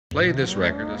Play this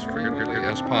record as frequently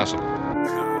as possible.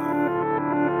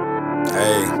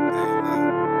 Hey.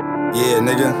 Yeah,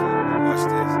 nigga. Watch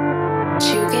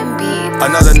this. You can beat.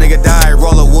 Another nigga died,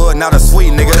 roll of wood, not a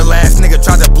sweet nigga. The last nigga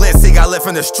tried to blitz, he got lit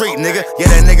from the street, nigga. Yeah,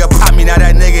 that nigga pop me, now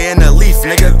that nigga in the leaf,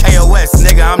 nigga. KOS,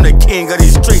 nigga, I'm the king of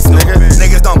these streets, nigga.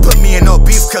 Niggas don't put me in no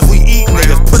beef, cause we eat,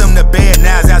 niggas. Put them to bed,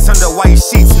 now his ass under white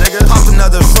sheets, nigga. Pop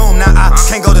another room, now I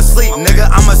can't go to sleep, nigga.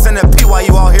 I'ma send a P while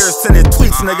you all here sending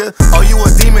tweets, nigga. Oh, you a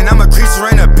demon, I'm a creature,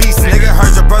 ain't a beast, nigga.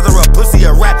 Heard your brother a pussy,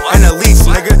 a rat, and a leech,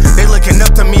 nigga. They looking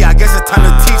up to me, I guess it's time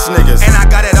to teach niggas. And I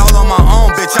got it all on my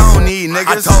own, bitch, I don't need niggas.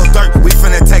 I told Dirt, we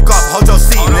finna take off, hold your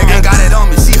seat, nigga. Ain't got it on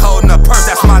me, she holding a purse,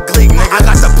 that's my gleek, nigga. I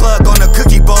got the plug on the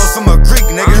cookie bowls from a Greek,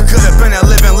 nigga. You could've been a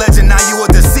living legend, now you a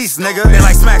deceased, nigga. They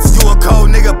like Smacks, you a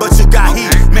cold nigga, but you got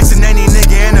heat. Mention any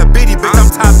nigga in a bitty, bitch, I'm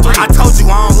top 3. I told you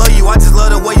I don't love you, I just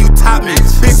love the way you top me.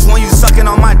 Bitch, when you sucking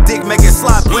on my dick, make it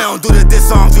sloppy. We don't do the diss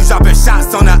songs, you dropping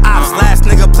shots on the ops. Last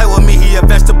nigga play with me, he a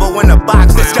vegetable in the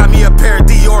box. Bitch got me a pair of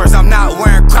Dior's, I'm not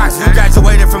wearing Crocs. We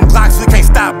graduated from Glocks, we can't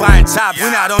stop buying chops. We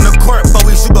not on the court, but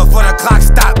we shoot before the clock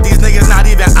stop. These niggas not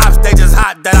even ops, they just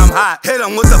hot that I'm hot. Hit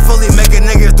them with the fully, making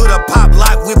niggas do the pop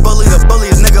lock. We bully the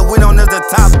bullies, nigga, we don't know the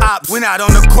top ops. We not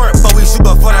on the court, but we shoot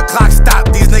before the clock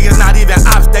stop. These niggas not even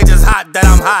ops, they just hot that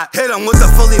I'm hot. Hit them with the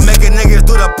fully, making niggas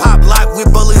do the pop lock. We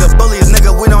bully the bullies,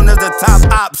 nigga, we don't know the top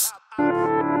ops.